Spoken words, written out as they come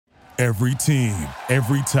Every team,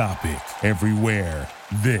 every topic, everywhere.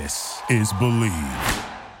 This is Believe.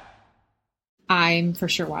 I'm for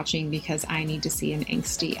sure watching because I need to see an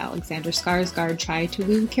angsty Alexander Skarsgård try to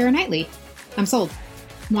woo Keira Knightley. I'm sold.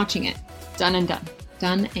 I'm watching it. Done and done.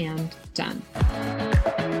 Done and done.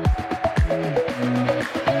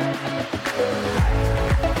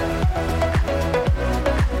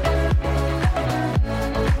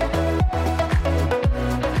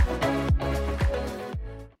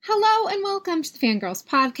 Hello and welcome to the Fangirls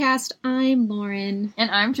Podcast. I'm Lauren.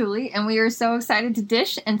 And I'm Julie, and we are so excited to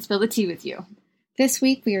dish and spill the tea with you. This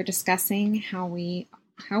week we are discussing how we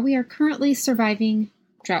are currently surviving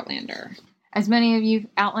Droughtlander. As many of you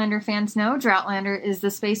Outlander fans know, Droughtlander is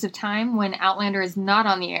the space of time when Outlander is not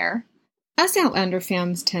on the air. Us Outlander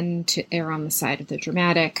fans tend to err on the side of the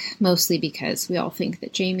dramatic, mostly because we all think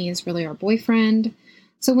that Jamie is really our boyfriend.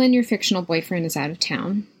 So when your fictional boyfriend is out of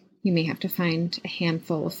town, you may have to find a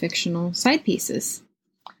handful of fictional side pieces.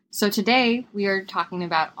 So today we are talking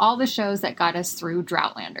about all the shows that got us through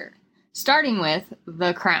Droughtlander, starting with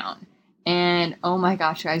The Crown. And oh my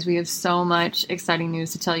gosh, guys, we have so much exciting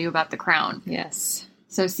news to tell you about The Crown. Yes.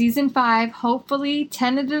 So season 5, hopefully,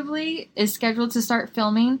 tentatively, is scheduled to start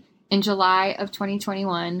filming in July of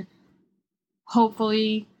 2021.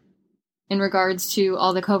 Hopefully, in regards to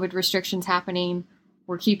all the COVID restrictions happening,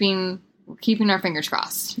 we're keeping our fingers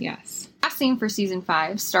crossed. Yes. Casting for season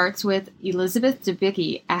 5 starts with Elizabeth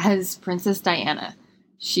Debicki as Princess Diana.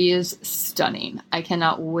 She is stunning. I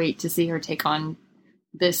cannot wait to see her take on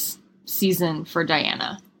this season for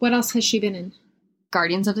Diana. What else has she been in?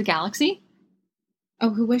 Guardians of the Galaxy.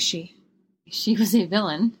 Oh, who was she? She was a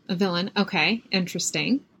villain. A villain. Okay.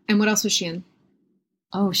 Interesting. And what else was she in?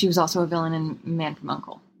 Oh, she was also a villain in Man from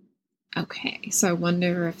U.N.C.L.E. Okay. So I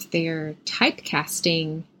wonder if they're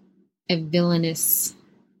typecasting a villainous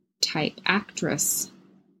type actress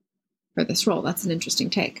for this role. That's an interesting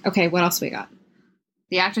take. Okay, what else we got?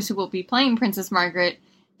 The actress who will be playing Princess Margaret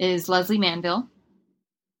is Leslie Manville.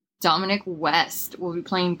 Dominic West will be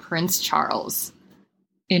playing Prince Charles.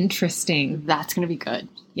 Interesting. That's going to be good.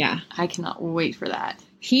 Yeah. I cannot wait for that.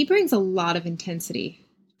 He brings a lot of intensity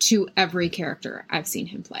to every character I've seen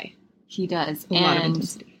him play. He does. A lot of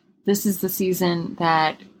intensity. This is the season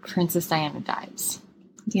that Princess Diana dies.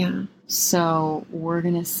 Yeah. So we're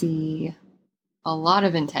going to see a lot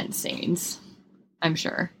of intense scenes, I'm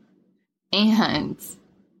sure. And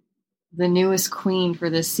the newest queen for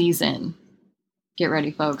this season. Get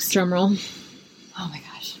ready, folks. Drumroll. Oh my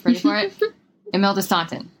gosh. Ready for it? Imelda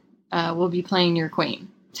Staunton will be playing your queen.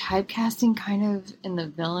 Typecasting kind of in the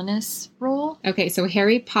villainous role. Okay, so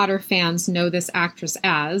Harry Potter fans know this actress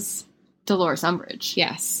as Dolores Umbridge.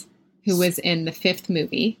 Yes. Who was in the 5th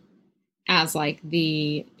movie as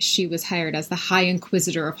she was hired as the High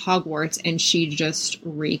Inquisitor of Hogwarts, and she just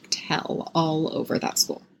wreaked hell all over that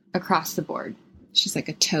school. Across the board. She's like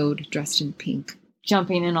a toad dressed in pink.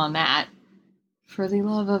 Jumping in on that. For the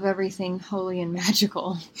love of everything holy and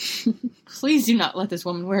magical, please do not let this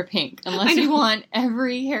woman wear pink unless you want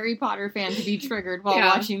every Harry Potter fan to be triggered while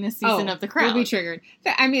watching this season of The Crown. We'll be triggered.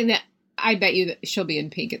 I mean, I bet you that she'll be in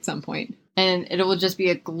pink at some point. And it will just be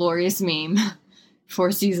a glorious meme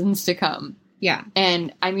for seasons to come. Yeah.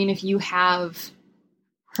 And, I mean, if you have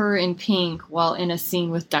her in pink while in a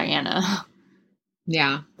scene with Diana...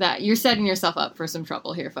 Yeah. That you're setting yourself up for some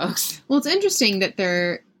trouble here, folks. Well, it's interesting that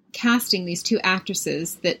they're casting these two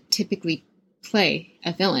actresses that typically play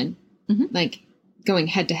a villain, like going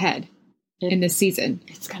head to head in this season.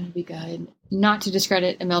 It's going to be good. Not to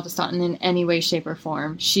discredit Imelda Staunton in any way, shape, or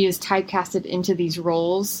form. She is typecasted into these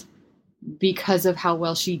roles because of how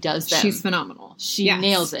well she does them. She's phenomenal. She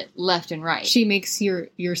nails it left and right. She makes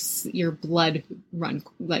your blood run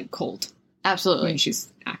like cold. Absolutely. When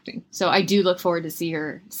she's acting. So I do look forward to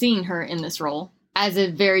seeing her in this role. As a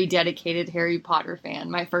very dedicated Harry Potter fan,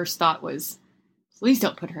 my first thought was, please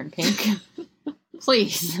don't put her in pink.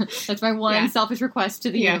 Please. That's my one selfish request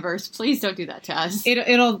to the universe. Please don't do that to us.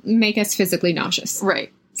 It'll make us physically nauseous.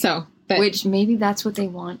 Right. So, which maybe that's what they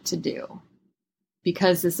want to do.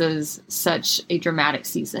 Because this is such a dramatic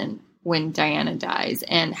season when Diana dies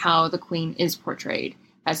and how the queen is portrayed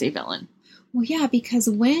as a villain. Well, yeah, because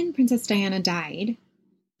when Princess Diana died,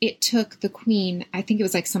 it took the queen, I think it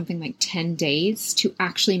was something like 10 days to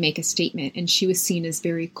actually make a statement. And she was seen as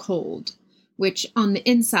very cold, which on the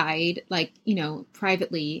inside,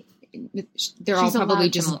 privately, they're all probably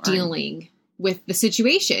just dealing with the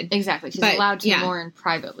situation. Exactly. She's allowed to mourn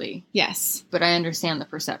privately. Yes. But I understand the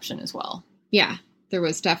perception as well. Yeah, there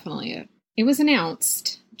was definitely it was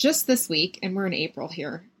announced just this week, and we're in April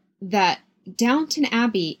here, that Downton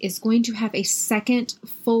Abbey is going to have a second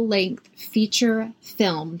full-length feature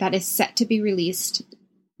film that is set to be released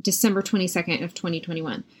December 22nd of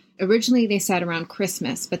 2021. Originally, they said around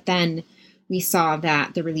Christmas, but then we saw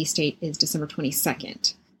that the release date is December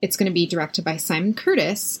 22nd. It's going to be directed by Simon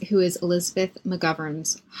Curtis, who is Elizabeth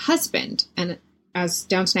McGovern's husband. And as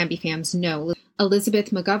Downton Abbey fans know, Elizabeth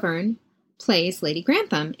McGovern plays Lady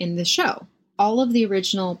Grantham in the show. All of the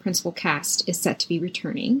original principal cast is set to be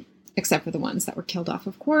returning, except for the ones that were killed off,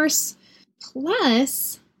 of course.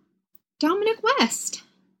 Plus, Dominic West.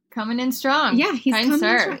 Coming in strong. Yeah, he's coming in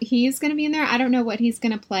strong. He's going to be in there. I don't know what he's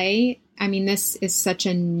going to play. I mean, this is such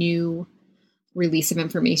a new release of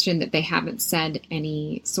information that they haven't said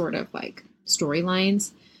any sort of like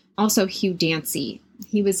storylines. Also, Hugh Dancy.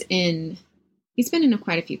 He's been in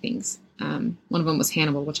quite a few things. One of them was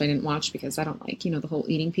Hannibal, which I didn't watch because I don't like, the whole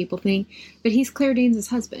eating people thing. But he's Claire Danes'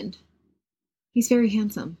 husband. He's very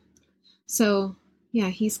handsome. So, yeah,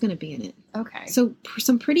 he's going to be in it. Okay. So,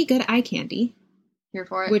 some pretty good eye candy. Here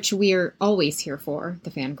for it. Which we're always here for,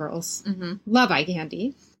 the fangirls. Mm-hmm. Love eye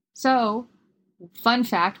candy. So, fun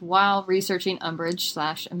fact, while researching Umbridge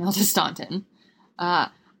 / Imelda Staunton,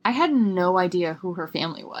 I had no idea who her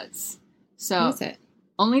family was. So, who is it?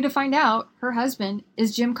 Only to find out her husband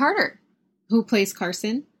is Jim Carter. Who plays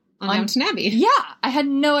Carson on Downton Abbey. Yeah, I had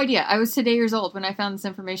no idea. I was today years old when I found this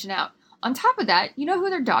information out. On top of that, you know who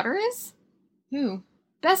their daughter is? Who?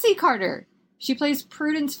 Bessie Carter. She plays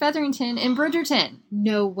Prudence Featherington in Bridgerton.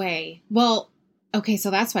 No way. Well, okay,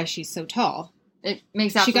 so that's why she's so tall. It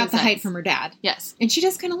makes absolute sense. She got the height from her dad. Yes. And she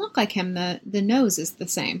does kind of look like him. The nose is the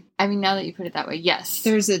same. I mean, now that you put it that way, yes.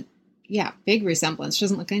 There's a, big resemblance. She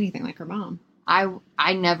doesn't look anything like her mom.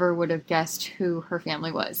 I never would have guessed who her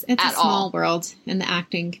family was at all. It's a small all. world in the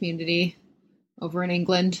acting community over in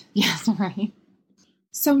England. Yes, right.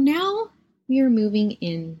 So now we are moving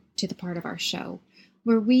into the part of our show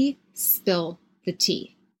where we spill the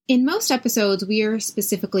tea. In most episodes, we are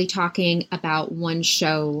specifically talking about one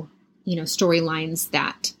show, storylines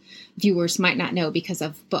that viewers might not know because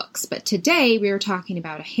of books. But today we are talking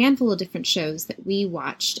about a handful of different shows that we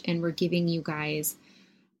watched, and we're giving you guys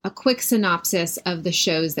a quick synopsis of the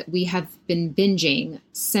shows that we have been binging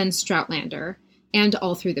since Droughtlander and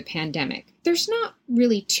all through the pandemic. There's not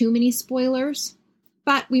really too many spoilers,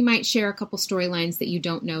 but we might share a couple storylines that you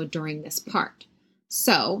don't know during this part.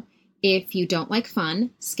 So, if you don't like fun,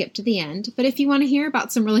 skip to the end. But if you want to hear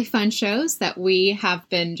about some really fun shows that we have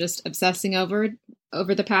been just obsessing over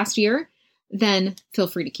the past year, then feel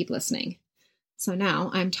free to keep listening. So now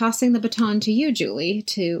I'm tossing the baton to you, Julie,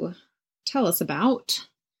 to tell us about...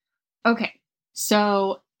 Okay,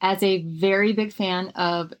 so as a very big fan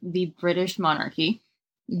of the British monarchy,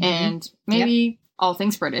 and maybe all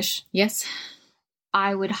things British, yes,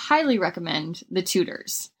 I would highly recommend The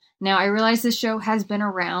Tudors. Now, I realize this show has been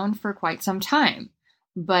around for quite some time,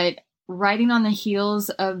 but riding on the heels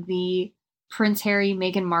of the Prince Harry,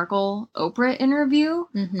 Meghan Markle Oprah interview,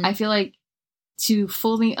 I feel like to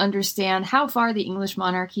fully understand how far the English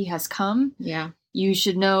monarchy has come, you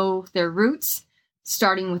should know their roots,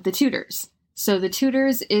 starting with The Tudors. So The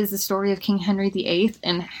Tudors is the story of King Henry VIII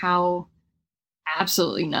and how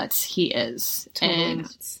absolutely nuts he is. Totally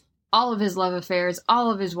nuts. All of his love affairs,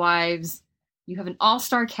 all of his wives. You have an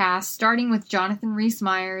all-star cast, starting with Jonathan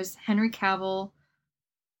Rhys-Meyers, Henry Cavill,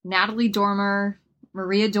 Natalie Dormer,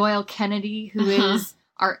 Maria Doyle Kennedy, who is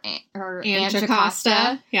our Aunt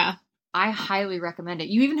Jocasta. Yeah. I highly recommend it.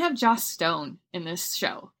 You even have Joss Stone in this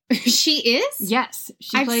show. She is? Yes.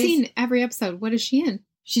 I've seen every episode. What is she in?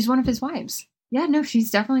 She's one of his wives. Yeah, no,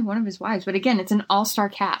 she's definitely one of his wives. But again, it's an all-star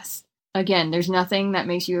cast. Again, there's nothing that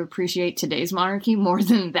makes you appreciate today's monarchy more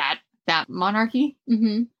than that monarchy.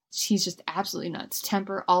 Mm-hmm. She's just absolutely nuts.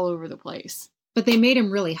 Temper all over the place. But they made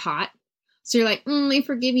him really hot. So you're like, I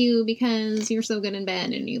forgive you because you're so good in bed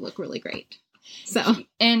and you look really great. So,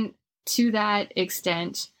 and to that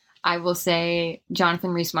extent, I will say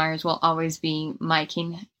Jonathan Rhys-Meyers will always be my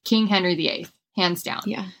King Henry VIII, hands down.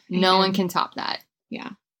 Yeah. No one can top that. Yeah.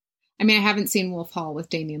 I mean, I haven't seen Wolf Hall with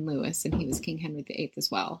Damian Lewis, and he was King Henry VIII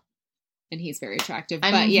as well. And he's very attractive.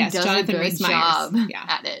 But yes, he does Jonathan a good job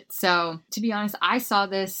at it. So, to be honest, I saw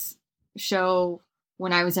this show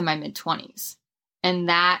when I was in my mid-20s. And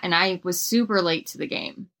I was super late to the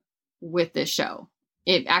game with this show.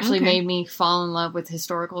 It actually made me fall in love with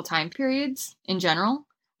historical time periods in general,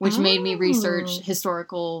 which made me research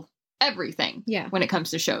historical everything when it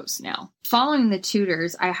comes to shows now. Following The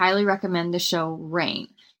Tudors, I highly recommend the show Reign.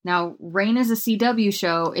 Now, Reign is a CW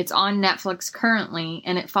show. It's on Netflix currently,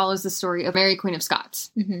 and it follows the story of Mary, Queen of Scots.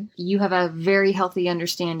 Mm-hmm. You have a very healthy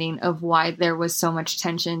understanding of why there was so much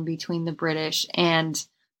tension between the British and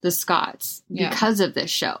the Scotts Yeah. because of this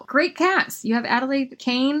show. Great cast. You have Adelaide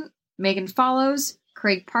Kane, Megan Follows,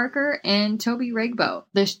 Craig Parker, and Toby Regbo.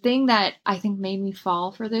 The thing that I think made me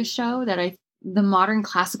fall for this show, the modern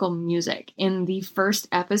classical music. In the first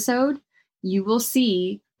episode, you will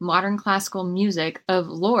see modern classical music of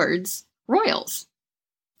lords, royals.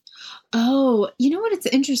 Oh, you know what? It's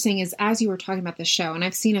interesting is as you were talking about the show, and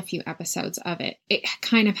I've seen a few episodes of it, it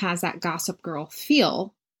kind of has that Gossip Girl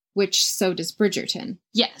feel, which so does Bridgerton.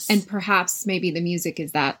 Yes. And perhaps maybe the music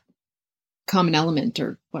is that common element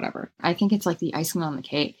or whatever. I think it's like the icing on the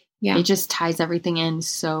cake. Yeah. It just ties everything in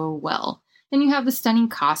so well. And you have the stunning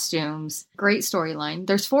costumes, great storyline.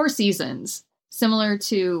 There's 4 seasons, similar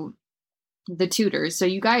to The Tudors. So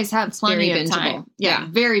you guys have plenty of time. Yeah,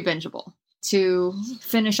 very bingeable. To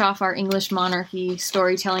finish off our English monarchy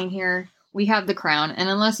storytelling here, we have The Crown. And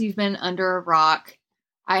unless you've been under a rock,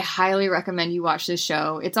 I highly recommend you watch this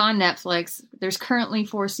show. It's on Netflix. There's currently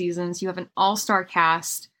 4 seasons. You have an all-star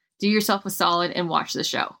cast. Do yourself a solid and watch the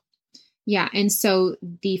show. Yeah. And so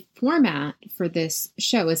the format for this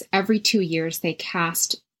show is every 2 years they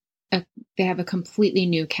have a completely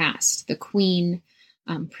new cast. The Queen,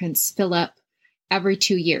 Prince Philip, every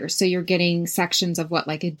 2 years. So you're getting sections of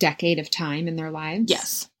like a decade of time in their lives.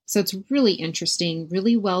 Yes. So it's really interesting,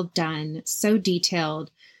 really well done, so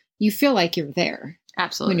detailed. You feel like you're there.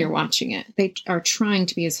 Absolutely. When you're watching it. They are trying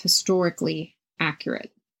to be as historically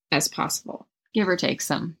accurate as possible. Give or take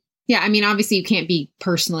some. Yeah, I mean, obviously you can't be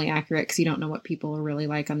personally accurate because you don't know what people are really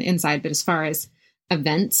like on the inside. But as far as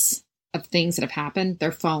events of things that have happened,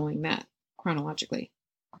 they're following that chronologically.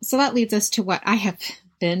 So that leads us to what I have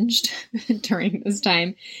binged during this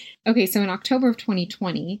time. Okay, so in October of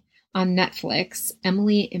 2020 on Netflix,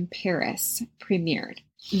 Emily in Paris premiered.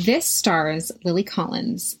 This stars Lily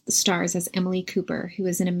Collins, stars as Emily Cooper, who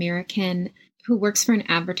is an American who works for an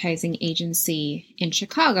advertising agency in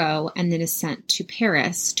Chicago and then is sent to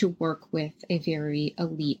Paris to work with a very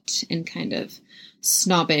elite and kind of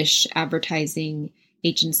snobbish advertising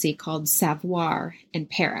agency called Savoir in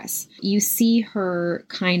Paris. You see her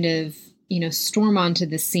kind of, storm onto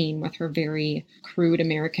the scene with her very crude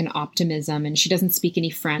American optimism. And she doesn't speak any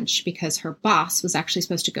French because her boss was actually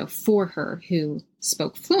supposed to go for her, who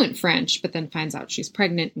spoke fluent French, but then finds out she's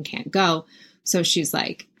pregnant and can't go. So she's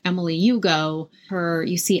like, Emily, you go.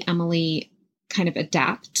 You see Emily kind of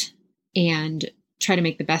adapt and try to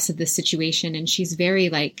make the best of this situation. And she's very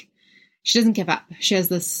she doesn't give up. She has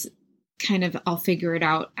this kind of, I'll figure it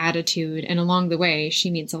out attitude. And along the way,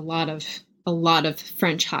 she meets a lot of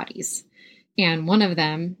French hotties. And one of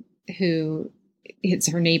them, who is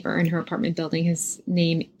her neighbor in her apartment building, his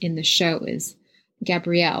name in the show is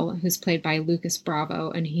Gabrielle, who's played by Lucas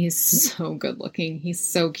Bravo. And he's so good looking. He's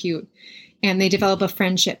so cute. And they develop a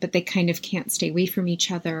friendship, but they kind of can't stay away from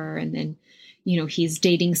each other. And then, he's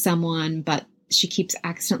dating someone, but she keeps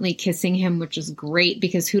accidentally kissing him, which is great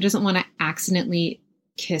because who doesn't want to accidentally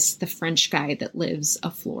kiss the French guy that lives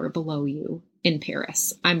a floor below you in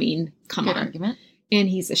Paris? I mean, come on. Good argument. And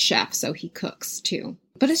he's a chef, so he cooks too.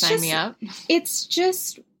 But it's Sign me up. It's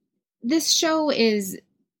just, this show is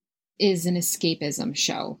an escapism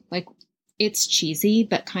show. It's cheesy,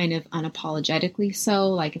 but kind of unapologetically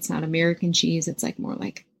so. It's not American cheese. It's more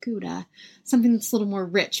like Gouda, something that's a little more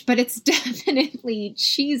rich, but it's definitely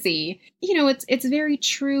cheesy. It's very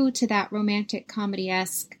true to that romantic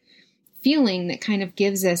comedy-esque feeling that kind of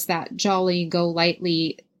gives us that jolly, go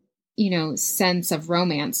lightly, sense of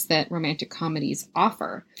romance that romantic comedies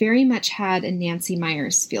offer. Very much had a Nancy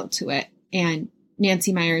Meyers feel to it. And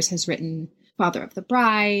Nancy Meyers has written Father of the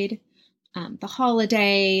Bride, The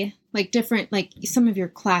Holiday, some of your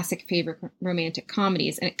classic favorite romantic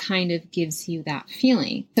comedies, and it kind of gives you that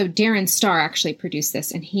feeling. So Darren Star actually produced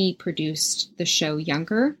this, and he produced the show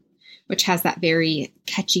Younger, which has that very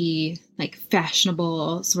catchy,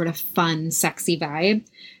 fashionable, sort of fun, sexy vibe.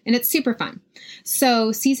 And it's super fun.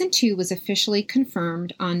 So season 2 was officially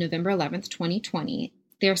confirmed on November 11th, 2020.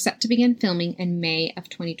 They are set to begin filming in May of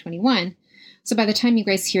 2021. So by the time you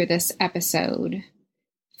guys hear this episode,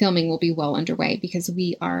 filming will be well underway because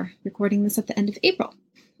we are recording this at the end of April.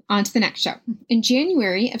 On to the next show. In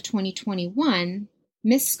January of 2021,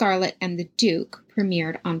 Miss Scarlet and the Duke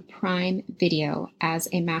premiered on Prime Video as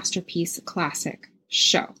a masterpiece classic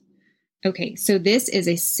show. Okay, so this is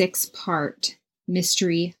a 6-part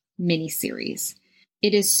mystery miniseries.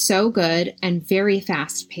 It is so good and very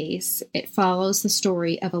fast-paced. It follows the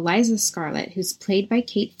story of Eliza Scarlet, who's played by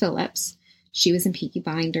Kate Phillips. She was in Peaky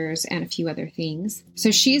Blinders and a few other things.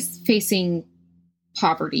 So she's facing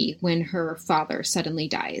poverty when her father suddenly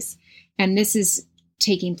dies. And this is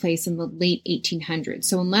taking place in the late 1800s.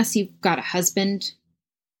 So unless you've got a husband,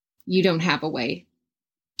 you don't have a way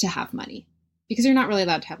to have money because you're not really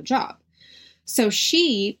allowed to have a job. So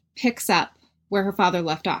she picks up where her father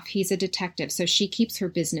left off. He's a detective, so she keeps her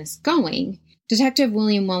business going. Detective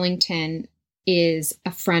William Wellington is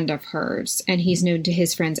a friend of hers, and he's known to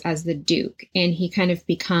his friends as the Duke, and he kind of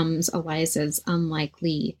becomes Eliza's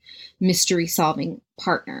unlikely mystery-solving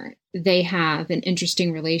partner. They have an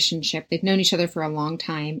interesting relationship. They've known each other for a long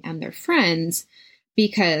time, and they're friends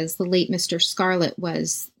because the late Mr. Scarlett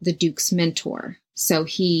was the Duke's mentor. So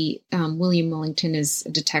William Wellington is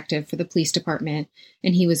a detective for the police department,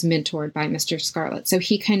 and he was mentored by Mr. Scarlett. So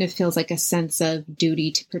he kind of feels like a sense of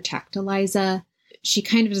duty to protect Eliza. She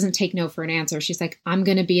kind of doesn't take no for an answer. She's like, I'm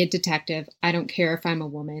going to be a detective. I don't care if I'm a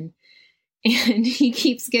woman. And he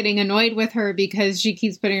keeps getting annoyed with her because she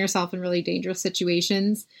keeps putting herself in really dangerous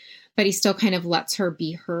situations, but he still kind of lets her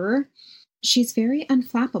be her. She's very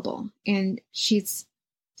unflappable, and she's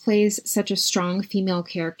plays such a strong female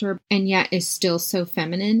character and yet is still so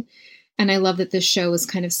feminine. And I love that this show is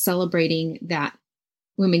kind of celebrating that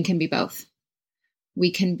women can be both. We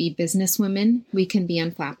can be business women, we can be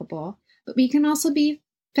unflappable, but we can also be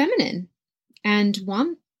feminine and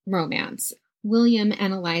want romance. William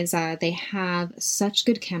and Eliza, they have such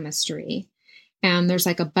good chemistry, and there's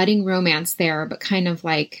like a budding romance there, but kind of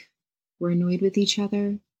like we're annoyed with each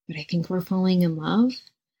other, but I think we're falling in love.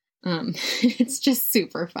 It's just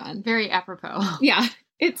super fun. Very apropos. Yeah,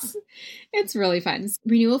 it's really fun.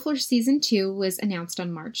 Renewal for season 2 was announced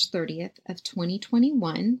on March 30th of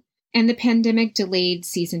 2021, and the pandemic delayed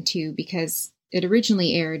season 2 because it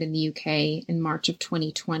originally aired in the UK in March of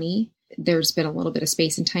 2020. There's been a little bit of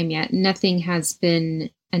space and time yet. Nothing has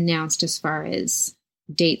been announced as far as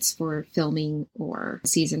dates for filming or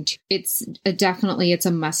season 2. It's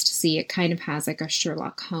a must see. It kind of has like a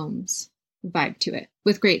Sherlock Holmes vibe to it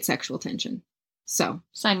with great sexual tension. So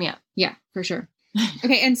sign me up. Yeah, for sure.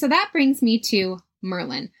 Okay. And so that brings me to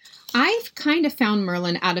Merlin. I've kind of found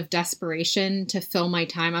Merlin out of desperation to fill my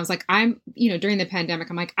time. I was like, during the pandemic,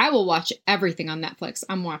 I'm like, I will watch everything on Netflix.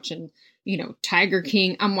 I'm watching, Tiger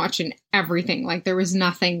King. I'm watching everything. Like there was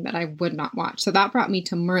nothing that I would not watch. So that brought me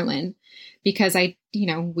to Merlin because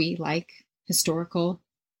we like historical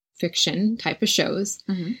fiction type of shows.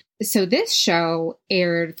 Mm-hmm. So this show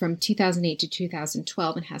aired from 2008 to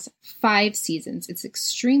 2012 and has 5 seasons. It's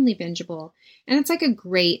extremely bingeable, and it's like a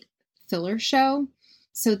great filler show.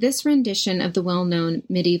 So this rendition of the well-known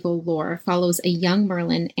medieval lore follows a young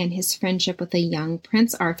Merlin and his friendship with a young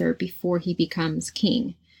Prince Arthur before he becomes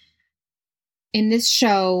king. In this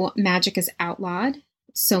show, magic is outlawed,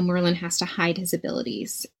 so Merlin has to hide his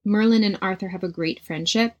abilities. Merlin and Arthur have a great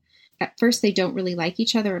friendship. At first, they don't really like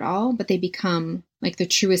each other at all, but they become like the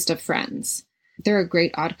truest of friends. They're a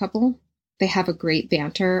great odd couple. They have a great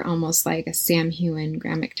banter, almost like a Sam Heughan,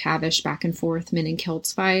 Graham McTavish back and forth, men in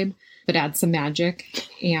kilts vibe, but add some magic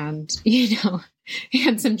and,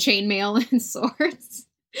 and some chainmail and swords.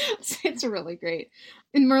 So it's really great.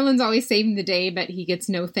 And Merlin's always saving the day, but he gets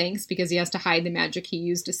no thanks because he has to hide the magic he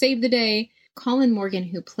used to save the day. Colin Morgan,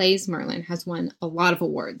 who plays Merlin, has won a lot of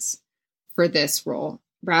awards for this role.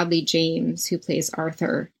 Bradley James, who plays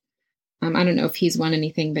Arthur, I don't know if he's won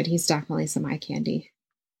anything, but he's definitely some eye candy.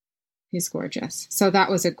 He's gorgeous. So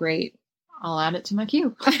that was a great... I'll add it to my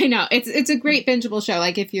queue. I know. It's a great bingeable show.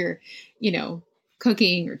 Like if you're,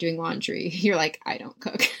 cooking or doing laundry, you're like, I don't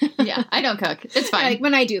cook. Yeah, I don't cook. It's fine. Like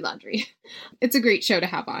when I do laundry. It's a great show to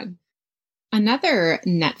have on. Another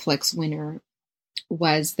Netflix winner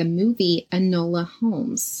was the movie Enola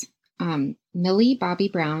Holmes. Millie Bobby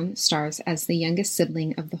Brown stars as the youngest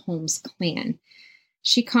sibling of the Holmes clan.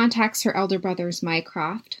 She contacts her elder brothers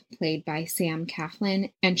Mycroft, played by Sam Claflin,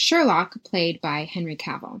 and Sherlock, played by Henry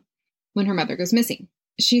Cavill, when her mother goes missing.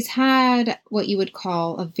 She's had what you would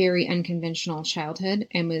call a very unconventional childhood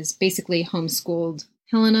and was basically homeschooled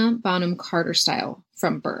Helena Bonham Carter style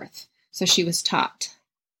from birth. So she was taught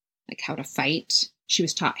like how to fight. She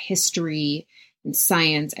was taught history and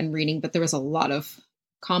science and reading, but there was a lot of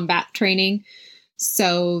combat training.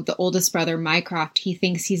 So the oldest brother, Mycroft, he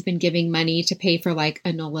thinks he's been giving money to pay for like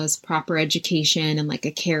Enola's proper education and like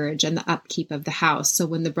a carriage and the upkeep of the house. So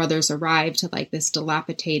when the brothers arrive to like this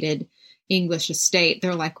dilapidated English estate,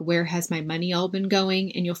 they're like, where has my money all been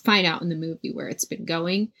going? And you'll find out in the movie where it's been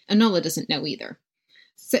going. Enola doesn't know either.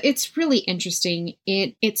 So it's really interesting.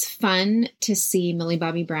 It's fun to see Millie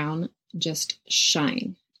Bobby Brown just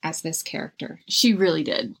shine as this character. She really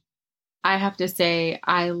did. I have to say,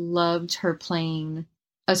 I loved her playing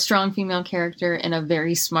a strong female character in a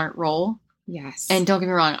very smart role. Yes. And don't get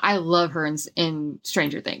me wrong, I love her in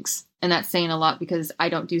Stranger Things. And that's saying a lot because I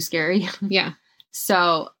don't do scary. Yeah.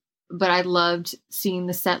 But I loved seeing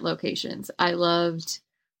the set locations. I loved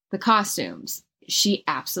the costumes. she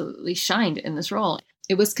absolutely shined in this role.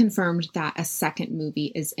 It was confirmed that a second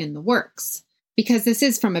movie is in the works because this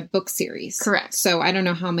is from a book series. Correct. So I don't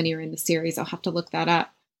know how many are in the series. I'll have to look that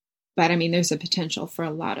up. But I mean, there's a potential for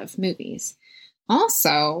a lot of movies.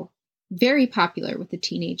 Also, very popular with the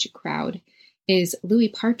teenage crowd is Louis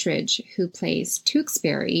Partridge, who plays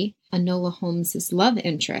Tewksbury, Enola Holmes's love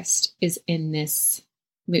interest, is in this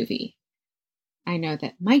movie. I know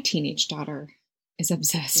that my teenage daughter is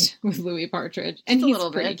obsessed with Louis Partridge. And he's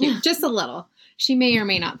pretty cute. Just a little. She may or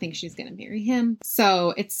may not think she's going to marry him.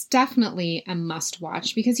 So it's definitely a must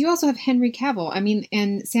watch because you also have Henry Cavill. I mean,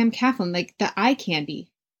 and Sam Claflin, like the eye candy.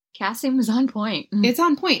 Casting was on point. It's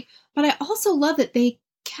on point. But I also love that they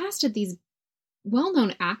casted these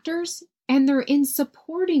well-known actors and they're in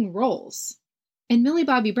supporting roles. And Millie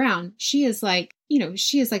Bobby Brown, she is like,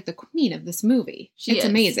 she is like the queen of this movie. It's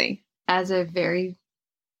amazing. As a very,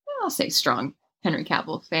 I'll say strong Henry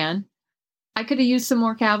Cavill fan. I could have used some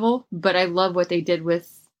more Cavill, but I love what they did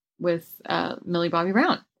with Millie Bobby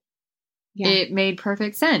Brown. Yeah. It made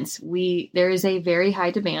perfect sense. There is a very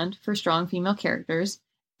high demand for strong female characters,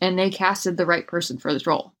 and they casted the right person for this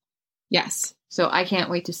role. Yes. So I can't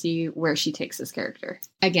wait to see where she takes this character.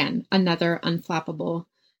 Again, another unflappable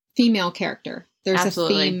female character. There's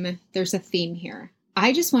Absolutely. a theme. There's a theme here.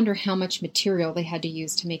 I just wonder how much material they had to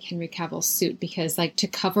use to make Henry Cavill's suit because, like, to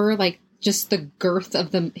cover like just the girth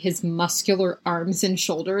of his muscular arms and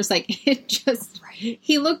shoulders, like it just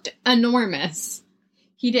he looked enormous.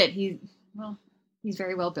 He did. He's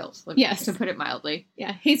very well built. Yes, to put it mildly.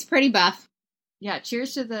 Yeah, he's pretty buff. Yeah,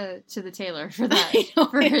 cheers to the tailor for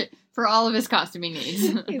that. for all of his costuming needs.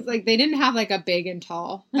 He's like, they didn't have like a big and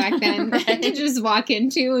tall back then right. to just walk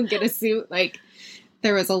into and get a suit. Like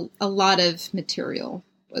there was a lot of material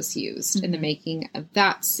was used in the making of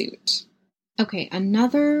that suit. Okay,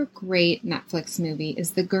 another great Netflix movie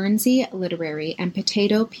is the Guernsey Literary and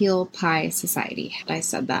Potato Peel Pie Society. I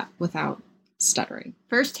said that without stuttering.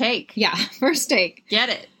 First take. Yeah, first take. Get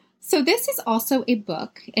it. So this is also a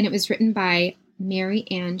book, and it was written by Mary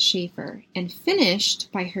Ann Schaefer and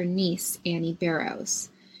finished by her niece, Annie Barrows.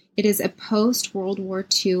 It is a post-World War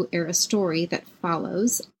II era story that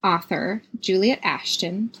follows author Juliet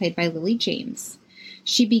Ashton, played by Lily James.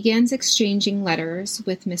 She begins exchanging letters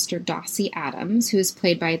with Mr. Dossie Adams, who is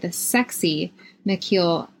played by the sexy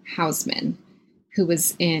Mikhail Hausman, who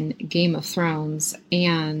was in Game of Thrones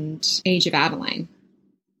and Age of Adeline.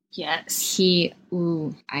 Yes.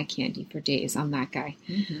 Eye candy for days on that guy.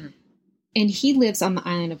 Mm-hmm. And he lives on the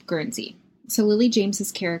island of Guernsey. So Lily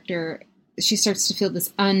James's character, she starts to feel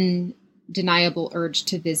this undeniable urge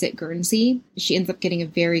to visit Guernsey. She ends up getting a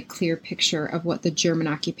very clear picture of what the German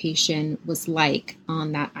occupation was like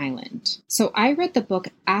on that island. So I read the book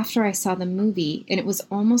after I saw the movie, and it was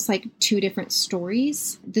almost like two different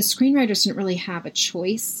stories. The screenwriters didn't really have a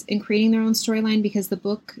choice in creating their own storyline because the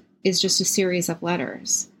book is just a series of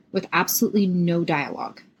letters with absolutely no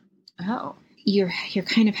dialogue. Oh. You're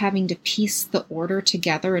kind of having to piece the order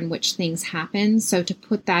together in which things happen. So to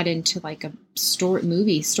put that into like a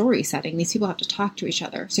movie story setting, these people have to talk to each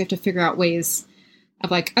other. So you have to figure out ways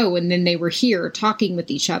of like, oh, and then they were here talking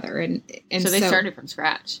with each other. And so they started from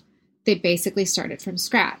scratch. They basically started from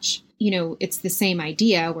scratch. It's the same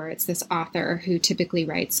idea where it's this author who typically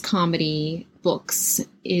writes comedy books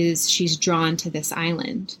she's drawn to this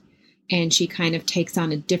island and she kind of takes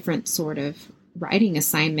on a different sort of writing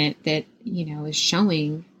assignment that, is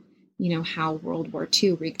showing, how World War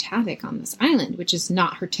II wreaked havoc on this island, which is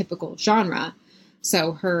not her typical genre.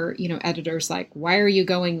 So her, editor's like, why are you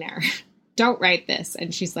going there? Don't write this.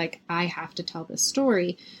 And she's like, I have to tell this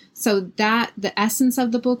story. So that the essence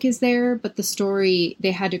of the book is there, but the story,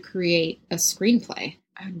 they had to create a screenplay.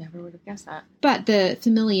 I never would have guessed that. But the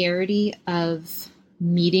familiarity of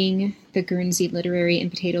meeting the Guernsey Literary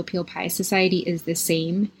and Potato Peel Pie Society is the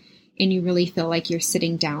same. And you really feel like you're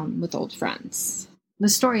sitting down with old friends. The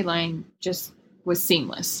storyline just was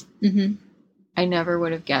seamless. Mm-hmm. I never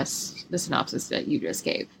would have guessed the synopsis that you just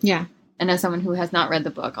gave. Yeah. And as someone who has not read the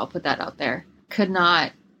book, I'll put that out there, could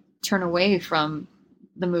not turn away from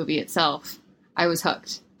the movie itself. I was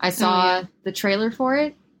hooked. I saw the trailer for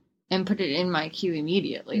it and put it in my queue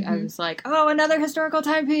immediately. Mm-hmm. I was like, oh, another historical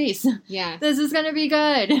timepiece. Yeah. This is going to be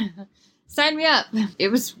good. Sign me up. It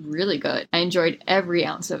was really good. I enjoyed every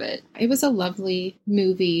ounce of it. It was a lovely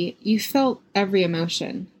movie. You felt every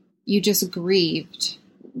emotion. You just grieved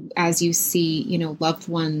as you see, loved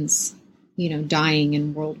ones, dying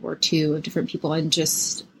in World War II of different people and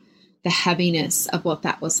just the heaviness of what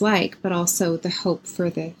that was like, but also the hope for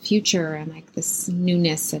the future and like this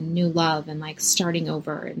newness and new love and like starting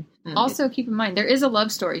over. And also keep in mind, there is a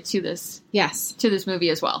love story to this. Yes. To this movie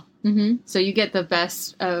as well. Mm-hmm. So you get the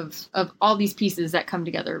best of all these pieces that come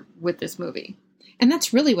together with this movie. And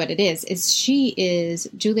that's really what it is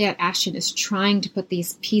Juliet Ashton is trying to put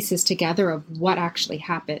these pieces together of what actually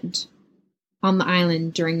happened on the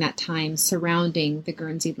island during that time surrounding the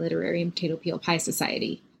Guernsey Literary and Potato Peel Pie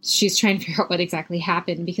Society. She's trying to figure out what exactly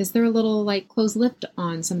happened because they're a little like close-lipped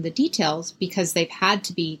on some of the details because they've had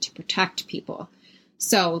to be to protect people.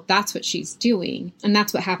 So that's what she's doing. And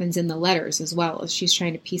that's what happens in the letters as well, as she's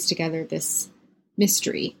trying to piece together this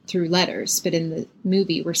mystery through letters. But in the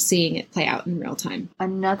movie, we're seeing it play out in real time.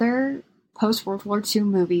 Another post-World War II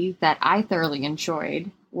movie that I thoroughly enjoyed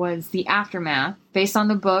was The Aftermath, based on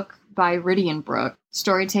the book by Ridianbrück.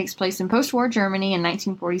 Story takes place in post-war Germany in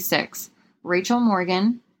 1946. Rachel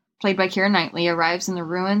Morgan, played by Keira Knightley, arrives in the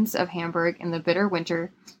ruins of Hamburg in the bitter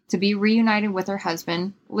winter to be reunited with her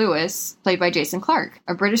husband, Lewis, played by Jason Clarke,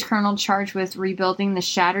 a British colonel charged with rebuilding the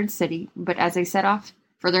shattered city. But as they set off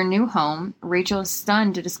for their new home, Rachel is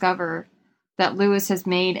stunned to discover that Lewis has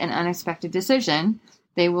made an unexpected decision.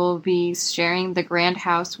 They will be sharing the grand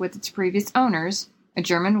house with its previous owners, a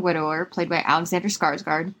German widower, played by Alexander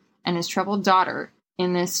Skarsgård, and his troubled daughter.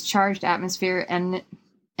 In this charged atmosphere,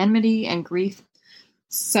 enmity and grief.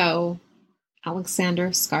 So, Alexander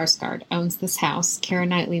Skarsgård owns this house. Keira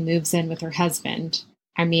Knightley moves in with her husband.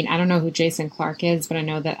 I mean, I don't know who Jason Clarke is, but I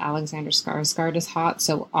know that Alexander Skarsgård is hot,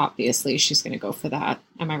 so obviously she's going to go for that.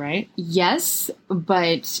 Am I right? Yes,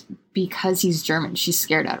 but because he's German, she's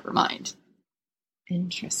scared out of her mind.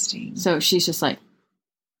 Interesting. So she's just like,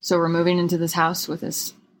 so we're moving into this house with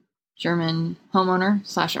this German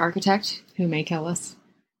homeowner / architect. Who may kill us.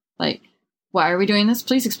 Like, why are we doing this?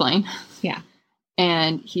 Please explain. Yeah.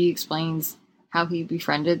 And he explains how he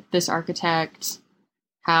befriended this architect,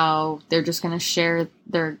 how they're just going to share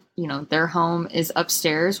their home is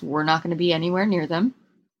upstairs. We're not going to be anywhere near them.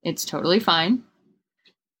 It's totally fine.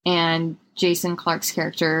 And Jason Clarke's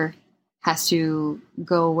character has to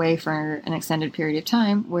go away for an extended period of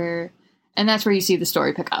time and that's where you see the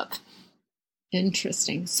story pick up.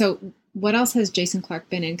 Interesting. So what else has Jason Clarke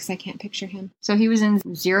been in? Because I can't picture him. So he was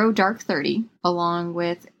in Zero Dark 30 along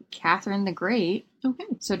with Catherine the Great. Okay.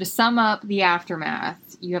 So to sum up The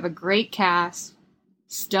Aftermath, you have a great cast,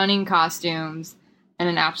 stunning costumes, and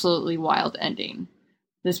an absolutely wild ending.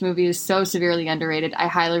 This movie is so severely underrated. I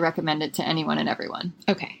highly recommend it to anyone and everyone.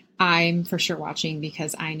 Okay. I'm for sure watching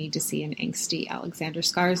because I need to see an angsty Alexander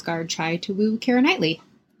Skarsgård try to woo Keira Knightley.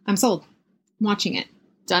 I'm sold. I'm watching it.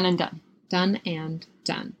 Done and done. Done and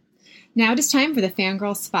done. Now it is time for the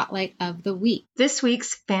Fangirl Spotlight of the Week. This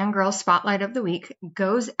week's Fangirl Spotlight of the Week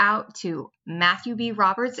goes out to Matthew B.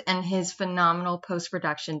 Roberts and his phenomenal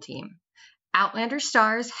post-production team. Outlander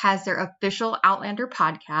Stars has their official Outlander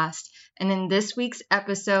podcast, and in this week's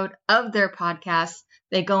episode of their podcast,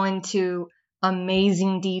 they go into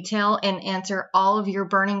amazing detail and answer all of your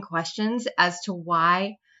burning questions as to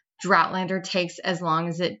why Droughtlander takes as long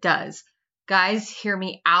as it does. Guys, hear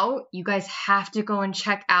me out. You guys have to go and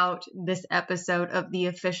check out this episode of the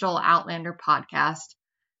official Outlander podcast.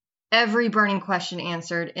 Every burning question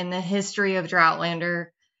answered in the history of Droughtlander.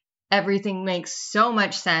 Everything makes so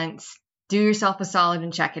much sense. Do yourself a solid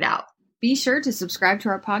and check it out. Be sure to subscribe to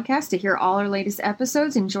our podcast to hear all our latest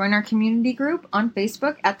episodes and join our community group on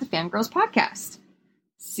Facebook at the Fangirls Podcast.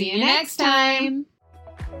 See you next time.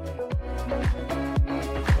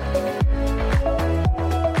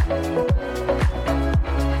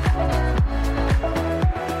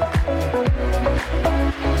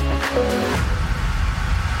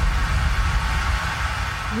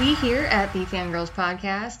 We here at the Fangirls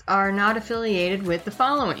Podcast are not affiliated with the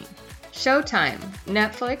following: Showtime,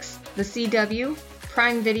 Netflix, The CW,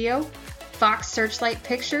 Prime Video, Fox Searchlight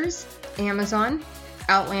Pictures, Amazon,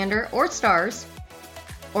 Outlander, or Stars,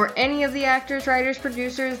 or any of the actors, writers,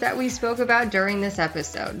 producers that we spoke about during this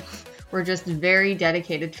episode. We're just very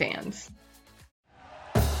dedicated fans.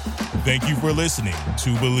 Thank you for listening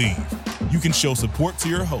to Believe. You can show support to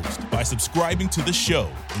your host by subscribing to the show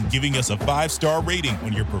and giving us a 5-star rating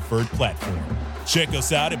on your preferred platform. Check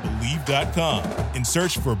us out at Believe.com and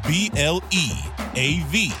search for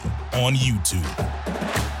BLEAV on YouTube.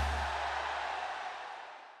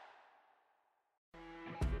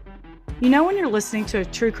 You know when you're listening to a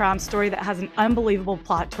true crime story that has an unbelievable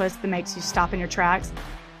plot twist that makes you stop in your tracks?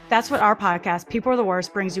 That's what our podcast, People Are the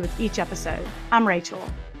Worst, brings you with each episode. I'm Rachel.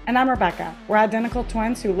 And I'm Rebecca. We're identical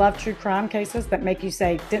twins who love true crime cases that make you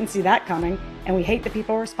say, didn't see that coming, and we hate the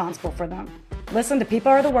people responsible for them. Listen to People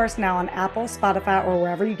Are the Worst now on Apple, Spotify, or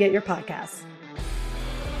wherever you get your podcasts.